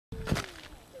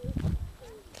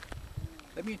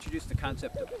Let me introduce the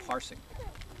concept of parsing.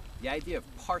 The idea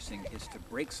of parsing is to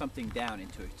break something down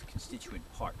into its constituent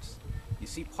parts. You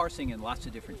see parsing in lots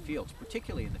of different fields,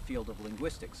 particularly in the field of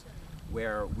linguistics,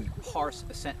 where we parse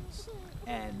a sentence,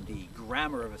 and the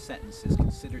grammar of a sentence is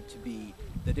considered to be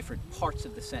the different parts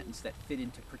of the sentence that fit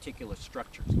into particular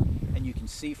structures. And you can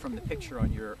see from the picture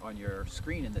on your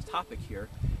screen in the topic here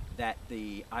that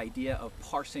the idea of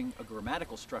parsing a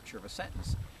grammatical structure of a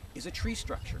sentence is a tree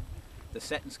structure. The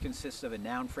sentence consists of a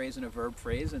noun phrase and a verb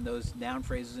phrase, and those noun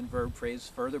phrases and verb phrases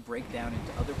further break down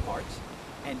into other parts,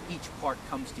 and each part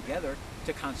comes together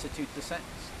to constitute the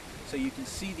sentence. So you can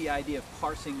see the idea of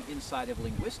parsing inside of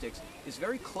linguistics is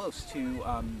very close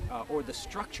to, or the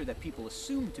structure that people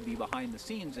assume to be behind the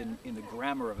scenes in the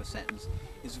grammar of a sentence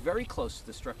is very close to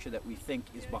the structure that we think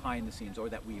is behind the scenes, or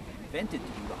that we've invented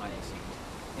to be behind the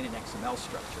scenes in an XML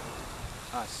structure.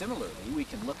 Similarly, we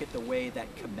can look at the way that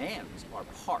commands are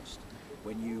parsed.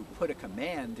 When you put a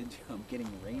command into, I'm getting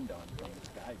rained on from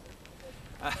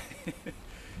the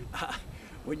sky.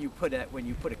 When you put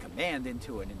a command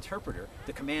into an interpreter,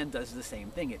 the command does the same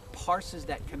thing. It parses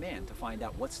that command to find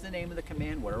out what's the name of the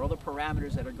command, what are all the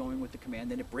parameters that are going with the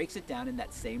command, and it breaks it down in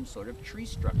that same sort of tree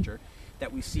structure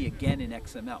that we see again in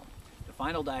XML. The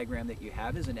final diagram that you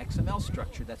have is an XML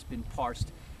structure that's been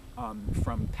parsed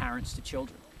from parents to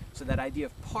children. So that idea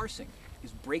of parsing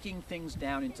is breaking things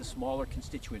down into smaller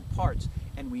constituent parts,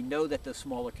 and we know that the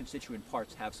smaller constituent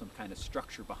parts have some kind of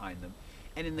structure behind them.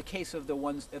 And in the case of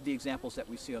the examples that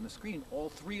we see on the screen, all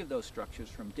three of those structures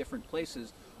from different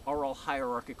places are all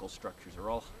hierarchical structures, are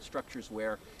all structures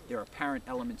where there are parent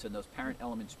elements, and those parent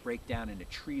elements break down in a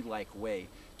tree-like way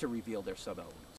to reveal their sub-elements.